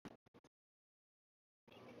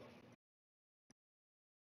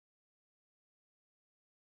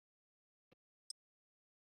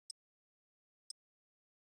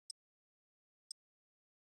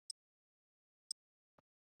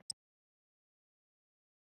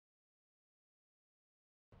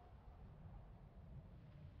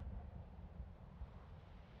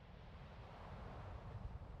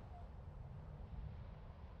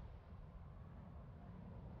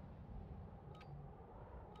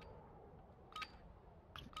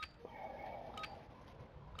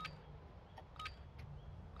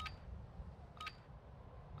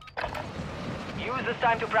closest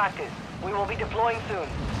time to practice. We will be deploying soon.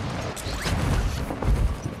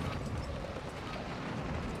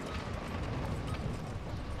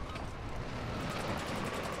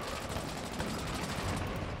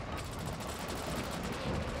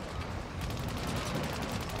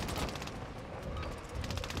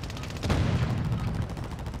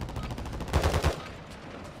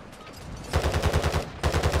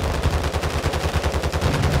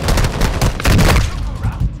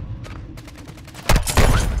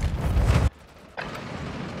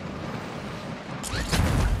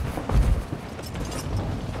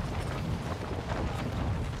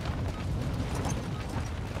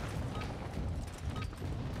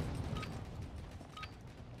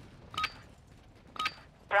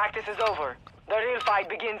 Practice is over. The real fight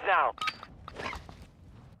begins now.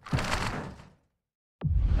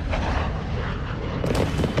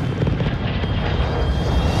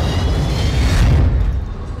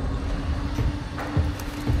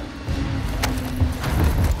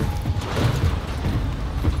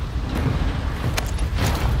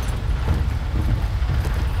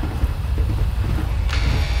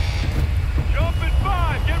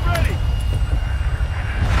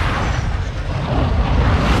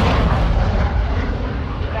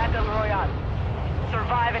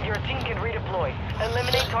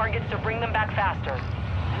 Eliminate targets to bring them back faster.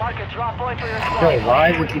 Mark a drop point for your squad. Yo,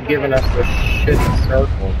 why is it keep giving us the shitty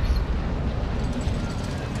circles?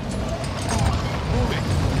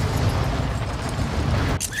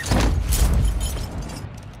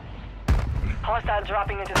 Hostile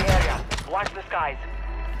dropping into the area. Watch the skies.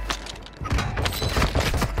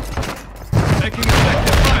 Making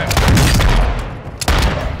effective fire.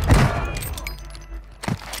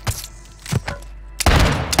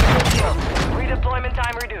 Redeployment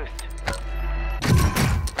time reduced.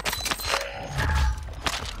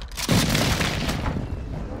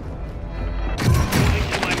 Moving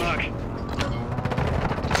to my mark.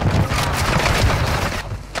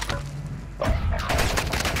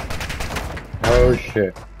 Oh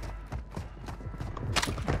shit.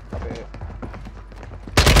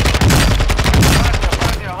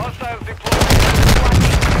 Hostiles deployed.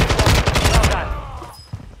 Well done.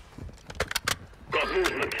 Got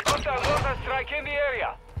movement. Hostile mortar strike in the area.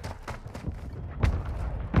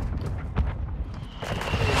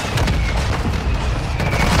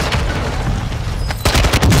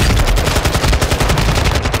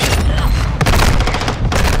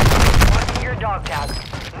 Watching your dog tag.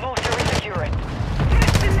 Move to resecure it.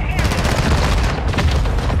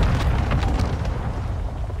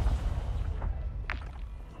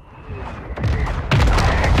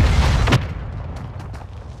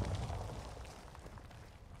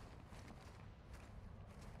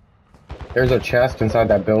 There's a chest inside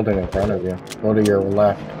that building in front of you. Go to your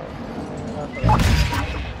left.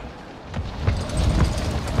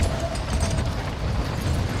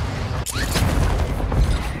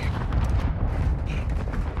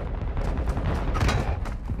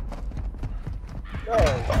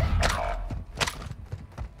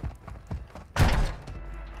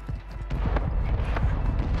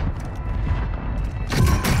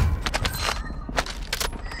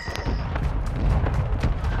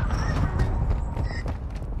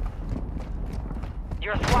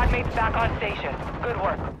 Your squad mates back on station. Good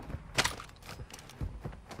work.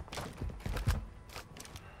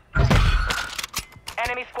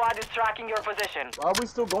 Enemy squad is tracking your position. Why are we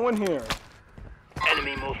still going here?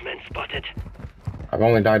 Enemy movement spotted. I've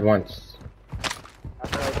only died once.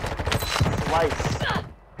 Slice.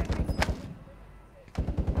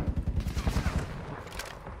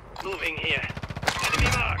 Moving here. Enemy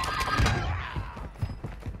mark.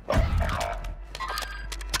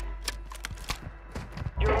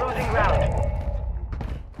 You're losing ground.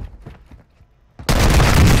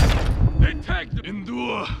 They tagged them.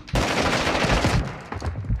 Endure.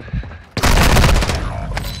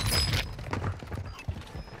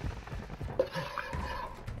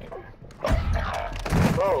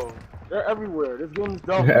 Bro, they're everywhere. This game is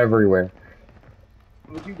dumb. Everywhere.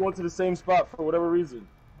 We keep going to the same spot for whatever reason.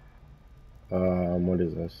 What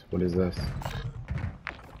is this? What is this?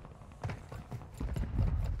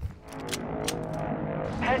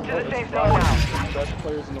 Head to the safe zone now. Best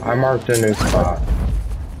players in the I world. marked a new spot.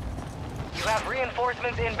 You have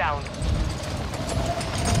reinforcements inbound.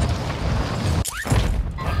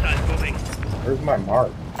 Hostiles moving. Where's my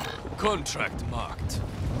mark? Contract marked.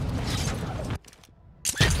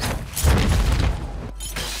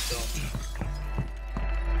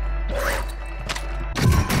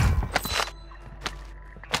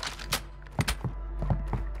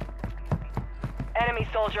 Enemy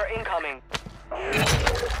soldier incoming.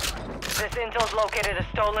 This intel's located a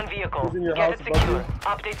stolen vehicle. He's in your Get house, it secure.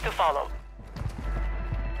 Bucky. Updates to follow.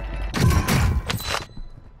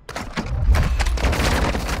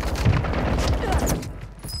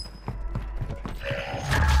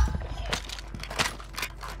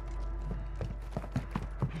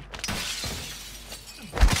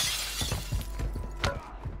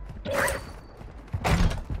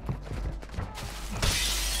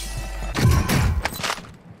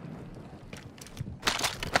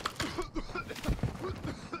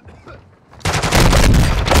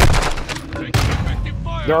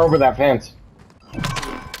 They're over that fence.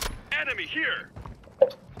 Enemy here.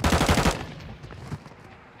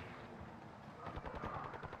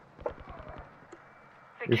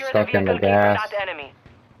 You're Secure stuck in the vehicle key for gas. that enemy.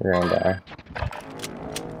 You're gonna die.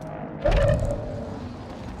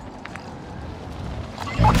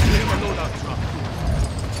 We have a loadout drop.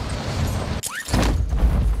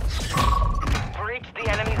 Breach the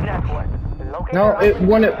enemy's network. Locate No, the it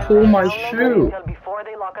wouldn't pull my download the shoe. intel before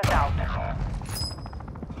they lock us out.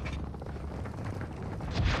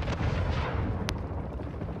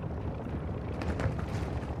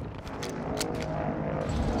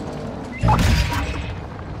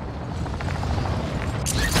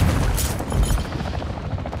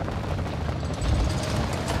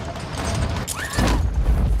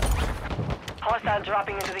 Hostile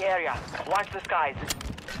dropping into the area. Watch the skies.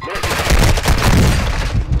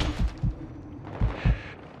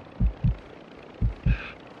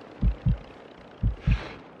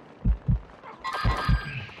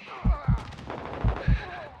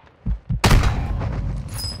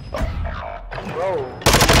 Bro,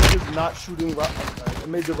 it is not shooting rocket. It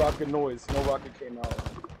made the rocket noise. No rocket came out.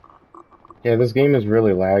 Yeah, this game is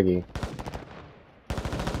really laggy.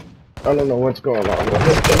 I don't know what's going on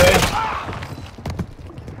with it today.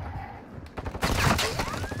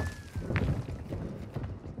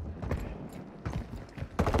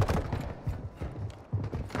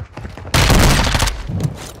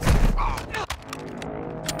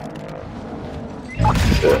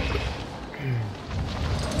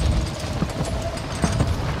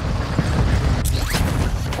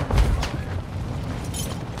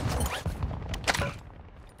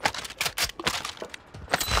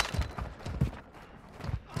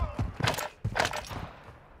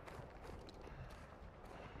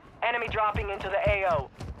 Enemy dropping into the AO.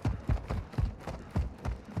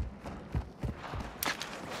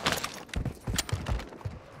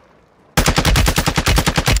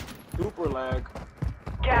 Super lag.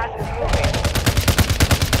 Gas is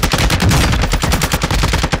moving.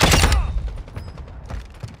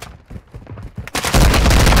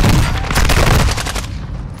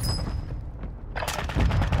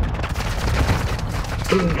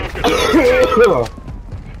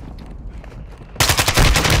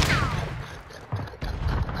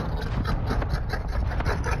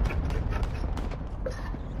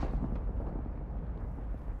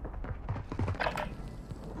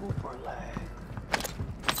 Super lag.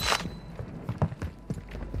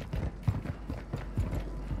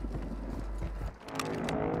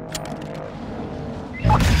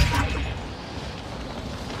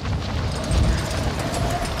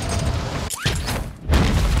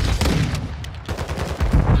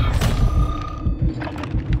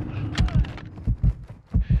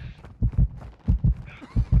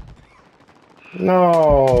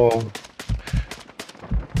 No.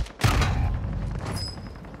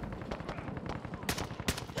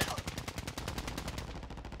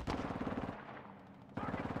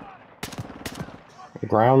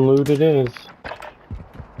 Ground loot it is.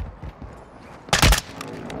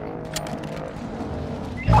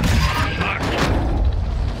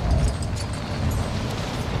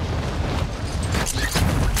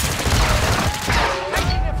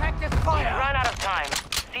 We've run out of time.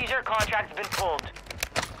 Seizure contract's been pulled.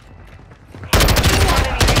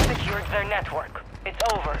 Enemy secured their network. It's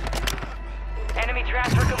over. Enemy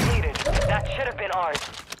transfer completed. That should have been ours.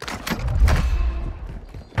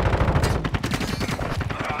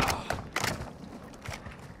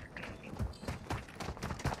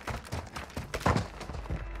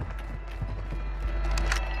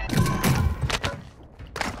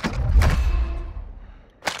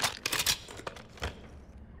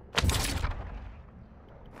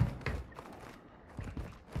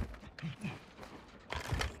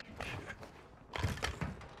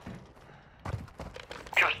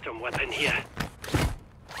 Custom weapon here.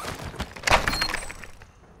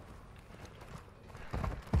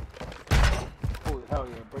 Holy hell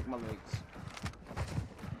yeah, break my legs.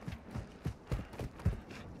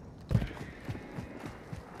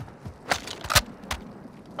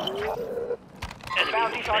 Enemy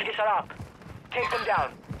Bounty movement. targets are up. Take them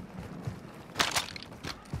down.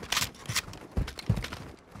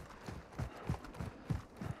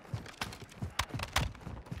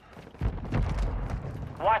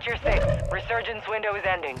 Watch your six. Resurgence window is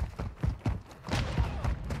ending.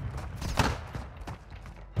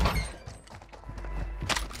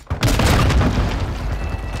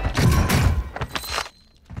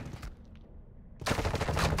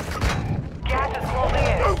 Gas is closing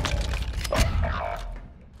in.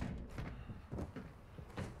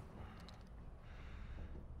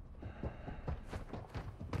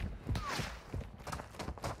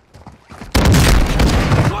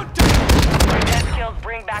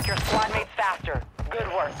 Bring back your squad mates faster. Good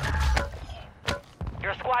work.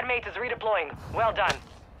 Your squad mate is redeploying. Well done.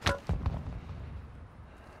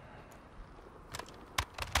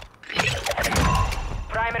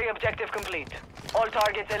 Primary objective complete. All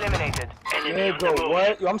targets eliminated. There you go.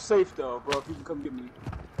 What? Yo, I'm safe though, bro. If you can come get me.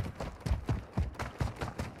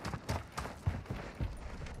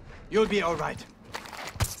 You'll be alright.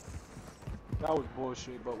 That was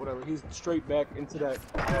bullshit, but whatever. He's straight back into that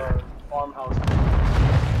farmhouse.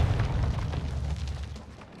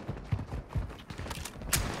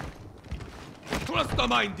 Cluster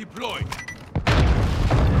mine deployed.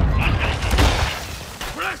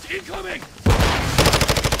 Fresh incoming.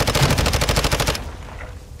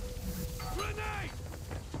 Grenade.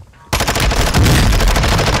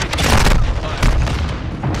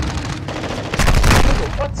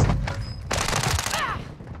 What?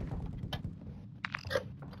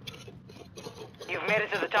 You've made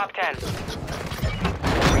it to the top 10.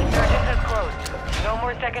 Resurgence is closed. No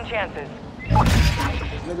more second chances.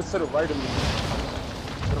 This nigga to the right of me.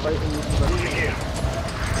 To the right of me. Moving here.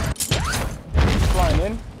 He's flying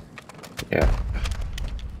in. Yeah.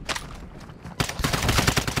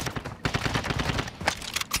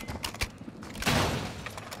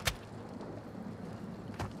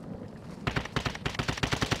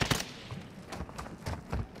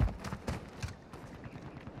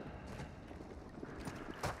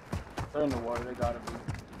 They're in the water. They gotta be.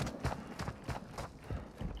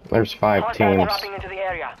 There's 5 Hostiles teams. dropping into the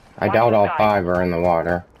area. I Watch doubt the all sky. 5 are in the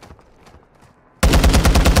water.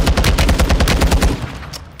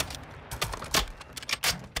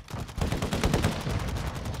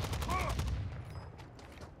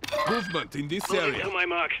 Movement in this Moving area. to my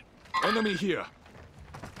mark. Enemy here.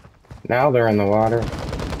 Now they're in the water.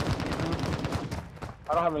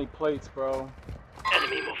 I don't have any plates, bro.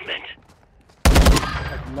 Enemy movement.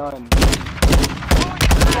 Like none.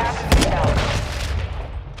 Gas is inbound.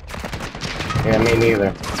 Yeah, me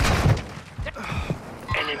neither.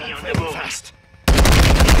 Enemy on the move. Fast.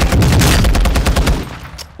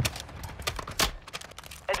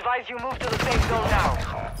 Advise you move to the safe zone now.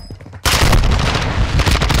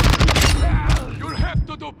 You'll have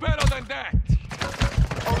to do better than that.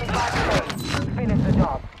 Only 5 remain. Finish the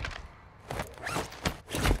job.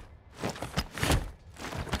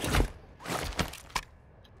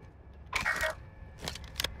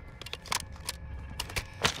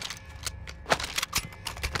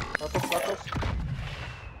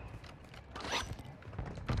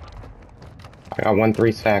 I got 1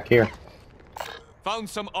 3 stack here. Found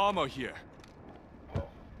some armor here.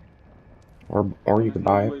 Or you could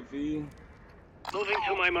buy it. UAV. Moving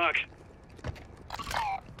to my mark.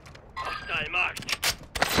 Hostile marked.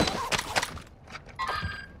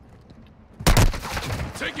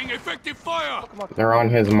 Taking effective fire. They're on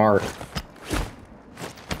his mark.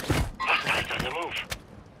 Hostiles on the move.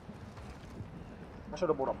 I should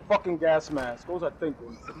have bought a fucking gas mask. What was I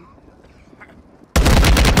thinking?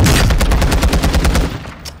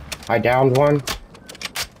 I downed one.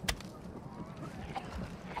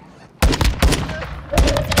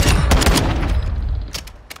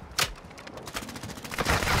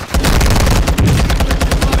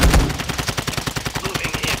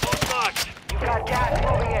 Moving here. Both marked. You've got gas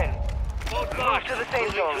moving in. Both marked. to the safe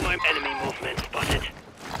Moving zone. to my enemy movement spotted.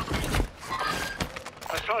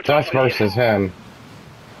 Assault It's us rifle here. versus him.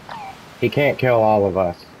 He can't kill all of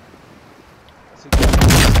us.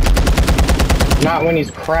 Not when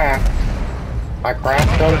he's cracked. I cracked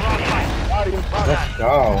him. Let's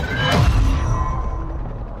go.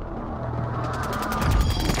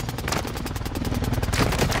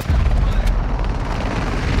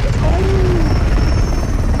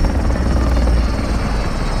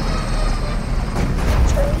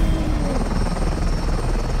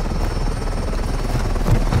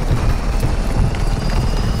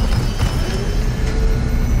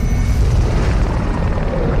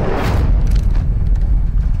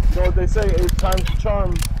 You know what they say, 8 times the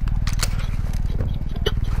charm.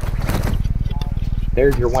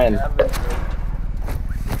 There's your win.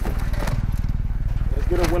 Let's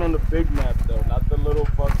get a win on the big map though, not the little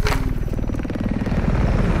fucking...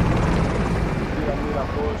 Mira, mira,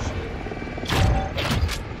 bullshit.